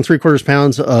 6 3/4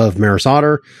 pounds of Maris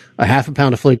Otter, a half a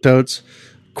pound of flaked oats,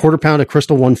 1/4 pound of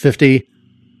Crystal 150,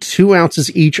 2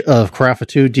 ounces each of Carafa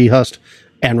 2 dehusked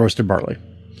and roasted barley.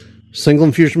 Single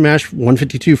infusion mash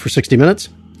 152 for 60 minutes.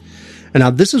 And now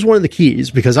this is one of the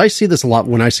keys, because I see this a lot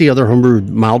when I see other homebrewed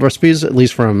mild recipes, at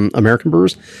least from American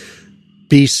brewers.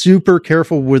 Be super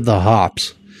careful with the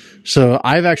hops. So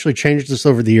I've actually changed this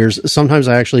over the years. Sometimes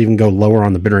I actually even go lower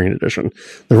on the bittering addition.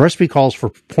 The recipe calls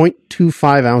for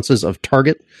 0.25 ounces of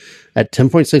Target at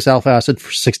 10.6 alpha acid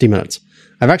for 60 minutes.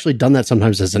 I've actually done that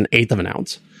sometimes as an eighth of an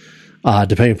ounce,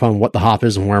 depending upon what the hop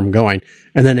is and where I'm going.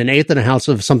 And then an eighth of an ounce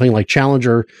of something like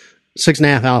Challenger,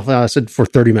 6.5 alpha acid for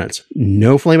 30 minutes.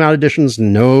 No flame out additions,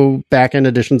 no back end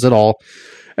additions at all.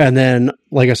 And then,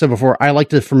 like I said before, I like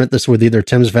to ferment this with either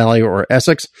Thames Valley or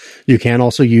Essex. You can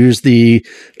also use the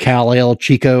Cal Ale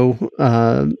Chico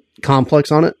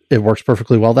complex on it. It works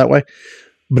perfectly well that way.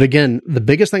 But again, the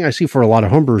biggest thing I see for a lot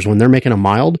of homebrewers when they're making a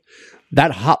mild,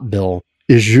 that hop bill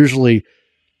is usually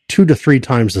 2 to 3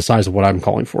 times the size of what I'm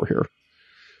calling for here,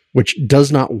 which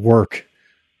does not work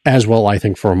as well, I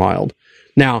think, for a mild.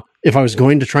 Now, if I was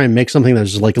going to try and make something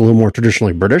that's like a little more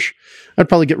traditionally British, I'd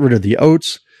probably get rid of the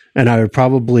oats, and I'd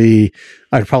probably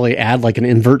add like an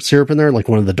invert syrup in there, like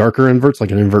one of the darker inverts,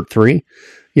 like an invert 3,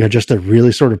 just to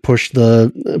really sort of push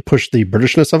the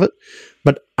Britishness of it.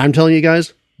 But I'm telling you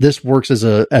guys, this works as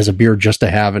a beer just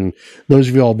to have, and those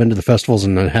of you all been to the festivals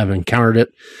and have encountered it,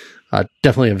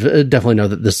 definitely know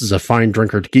that this is a fine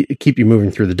drinker to keep you moving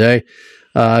through the day.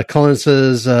 Colin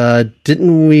says,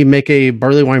 didn't we make a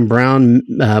barley wine brown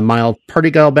mild party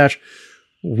gale batch?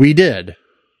 We did,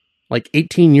 like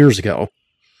 18 years ago,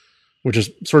 which is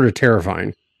sort of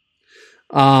terrifying.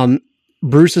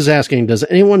 Bruce is asking, does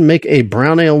anyone make a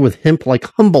brown ale with hemp like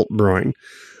Humboldt Brewing?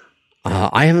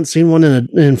 I haven't seen one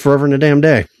in forever and a damn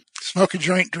day. Smoke a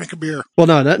joint, drink a beer. Well,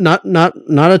 no, not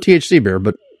a THC beer,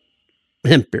 but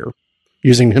hemp beer,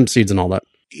 using hemp seeds and all that.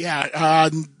 Yeah,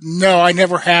 no, I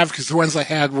never have, because the ones I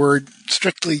had were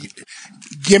strictly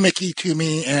gimmicky to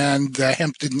me, and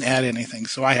hemp didn't add anything,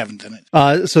 so I haven't done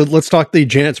it. So let's talk the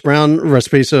Janet's Brown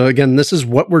recipe. So again, this is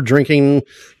what we're drinking,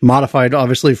 modified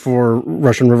obviously for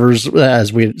Russian Rivers,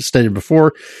 as we stated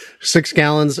before. 6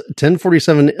 gallons,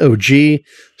 1047 OG, 7.3%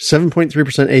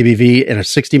 ABV, and a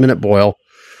 60-minute boil.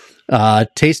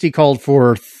 Tasty called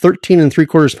for 13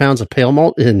 3/4 pounds of pale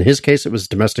malt. In his case, it was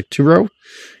domestic 2-row.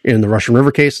 In the Russian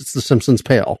River case, it's the Simpsons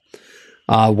Pale.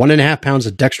 1.5 pounds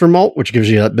of dextrin malt, which gives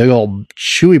you that big old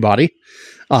chewy body.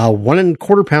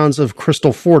 1.25 pounds of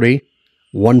Crystal 40,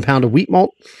 1 pound of wheat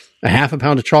malt, a half a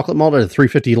pound of chocolate malt at a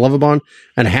 350 Levabon,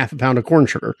 and a half a pound of corn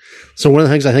sugar. So one of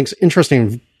the things I think is interesting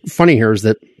and funny here is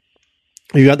that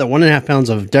you got that 1.5 pounds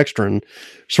of dextrin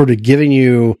sort of giving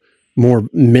you more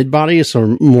mid-body,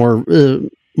 so more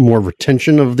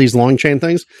retention of these long chain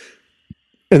things.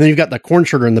 And then you've got the corn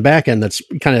sugar in the back end that's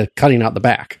kind of cutting out the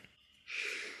back.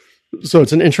 So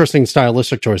it's an interesting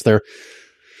stylistic choice there.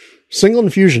 Single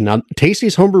infusion. Now,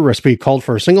 Tasty's homebrew recipe called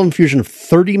for a single infusion of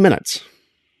 30 minutes,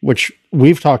 which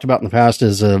we've talked about in the past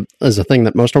as a thing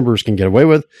that most homebrewers can get away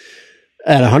with,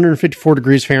 at 154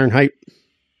 degrees Fahrenheit,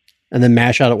 and then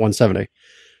mash out at 170.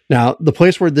 Now, the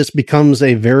place where this becomes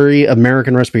a very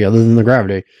American recipe, other than the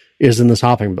gravity, is in this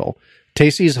hopping bill.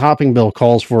 Tasty's hopping bill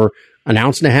calls for 1.5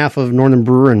 ounces of Northern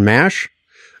Brewer and mash,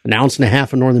 1.5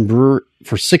 ounces of Northern Brewer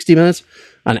for 60 minutes,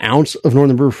 1 ounce of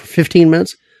Northern Brewer for 15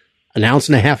 minutes, 1.5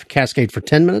 ounces Cascade for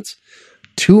 10 minutes,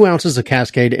 2 ounces of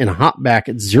Cascade in a hop back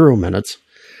at 0 minutes,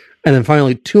 and then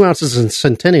finally 2 ounces in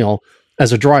Centennial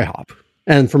as a dry hop,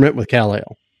 and ferment with Cal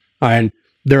Ale. And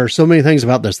there are so many things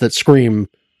about this that scream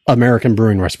American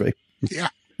brewing recipe. Yeah.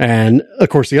 And of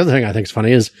course, the other thing I think is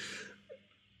funny is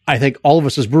I think all of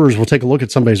us as brewers will take a look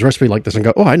at somebody's recipe like this and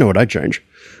go, "Oh, I know what I'd change."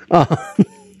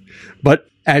 But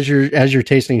as you're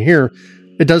tasting here,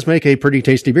 it does make a pretty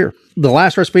tasty beer. The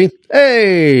last recipe,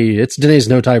 hey, it's Denny's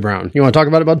No Tie Brown. You want to talk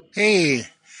about it, bud? Hey,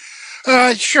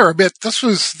 sure a bit. This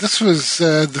was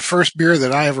the first beer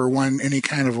that I ever won any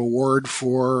kind of award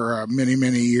for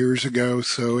many years ago.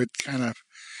 So it kind of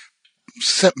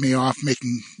set me off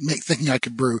thinking I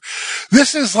could brew.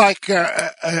 This is like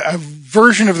a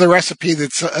version of the recipe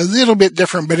that's a little bit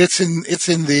different, but it's in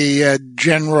the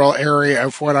general area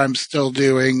of what I'm still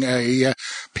doing. A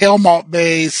pale malt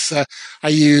base. I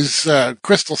use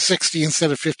Crystal 60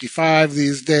 instead of 55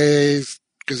 these days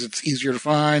because it's easier to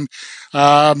find.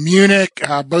 Munich,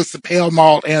 both the pale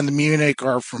malt and the Munich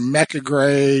are from Mecca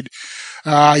grade.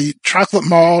 Chocolate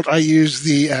malt, I use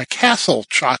the Castle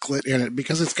chocolate in it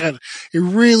because it's got a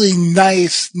really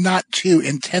nice, not too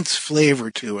intense flavor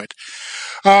to it.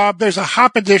 There's a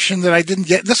hop addition that I didn't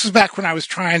get. This was back when I was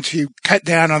trying to cut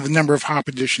down on the number of hop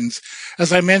additions.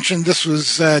 As I mentioned, this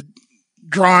was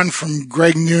drawn from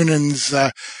Greg Noonan's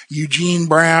Eugene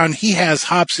Brown. He has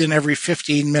hops in every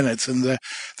 15 minutes, and the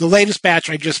latest batch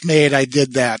I just made, I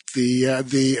did that.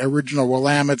 The original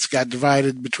Willamettes got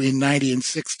divided between 90 and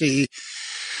 60,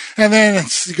 and then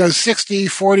it goes 60,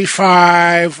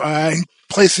 45. In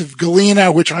place of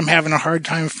Galena, which I'm having a hard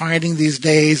time finding these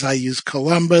days, I use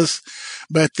Columbus,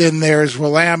 but then there's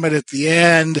Willamette at the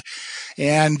end,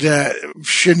 and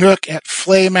Chinook at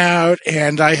Flame Out,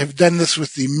 and I have done this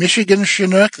with the Michigan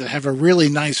Chinook that have a really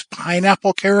nice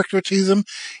pineapple character to them,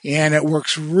 and it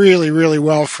works really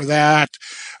well for that.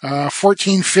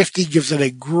 1450 gives it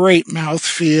a great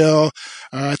mouthfeel.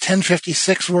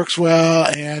 1056 works well,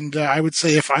 and I would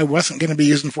say if I wasn't going to be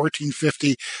using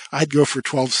 1450, I'd go for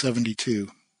 1272.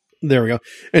 There we go.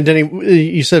 And Denny,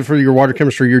 you said for your water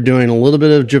chemistry, you're doing a little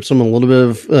bit of gypsum, a little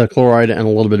bit of chloride, and a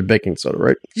little bit of baking soda,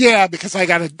 right? Yeah, because I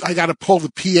gotta pull the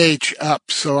pH up.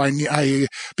 So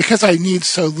because I need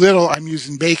so little, I'm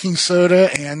using baking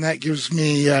soda, and that gives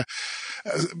me,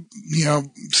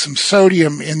 some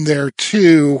sodium in there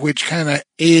too, which kind of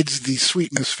aids the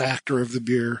sweetness factor of the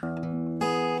beer.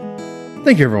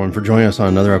 Thank you, everyone, for joining us on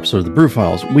another episode of the Brew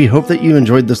Files. We hope that you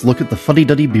enjoyed this look at the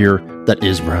fuddy-duddy beer that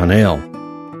is brown ale.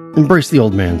 Embrace the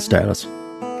old man status.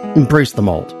 Embrace the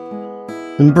malt.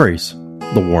 Embrace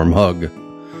the warm hug.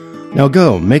 Now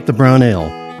go, make the brown ale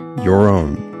your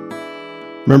own.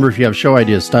 Remember, if you have show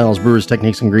ideas, styles, brewers,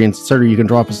 techniques, ingredients, etc., you can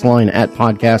drop us a line at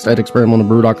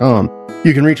podcast@experimentalbrew.com.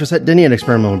 You can reach us at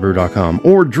denny@experimentalbrew.com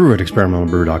or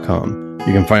drew@experimentalbrew.com.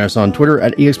 You can find us on Twitter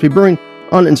at EXPBrewing,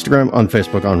 on Instagram, on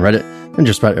Facebook, on Reddit, and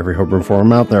just about every homebrew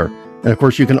forum out there. And of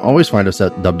course, you can always find us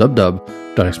at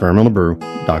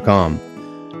www.experimentalbrew.com.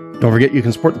 Don't forget you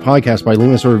can support the podcast by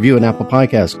leaving us a review on Apple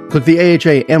Podcasts. Click the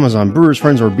AHA, Amazon, Brewers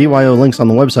Friends, or BYO links on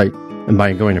the website, and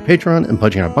by going to Patreon and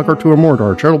pledging $1 or $2 or more to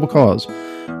our charitable cause,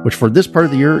 which for this part of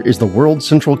the year is the World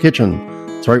Central Kitchen.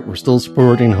 That's right, we're still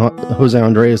supporting Jose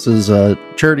Andreas'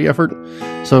 charity effort,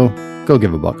 so go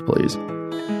give $1, please.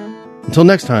 Until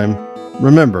next time,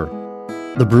 remember,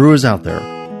 the brew is out there,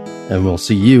 and we'll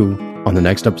see you on the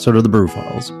next episode of the Brew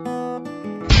Files.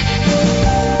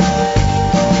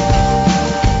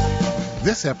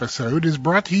 This episode is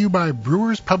brought to you by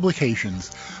Brewers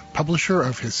Publications, publisher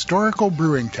of Historical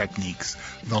Brewing Techniques,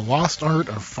 The Lost Art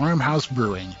of Farmhouse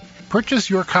Brewing.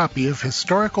 Purchase your copy of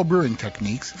Historical Brewing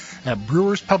Techniques at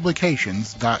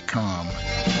brewerspublications.com.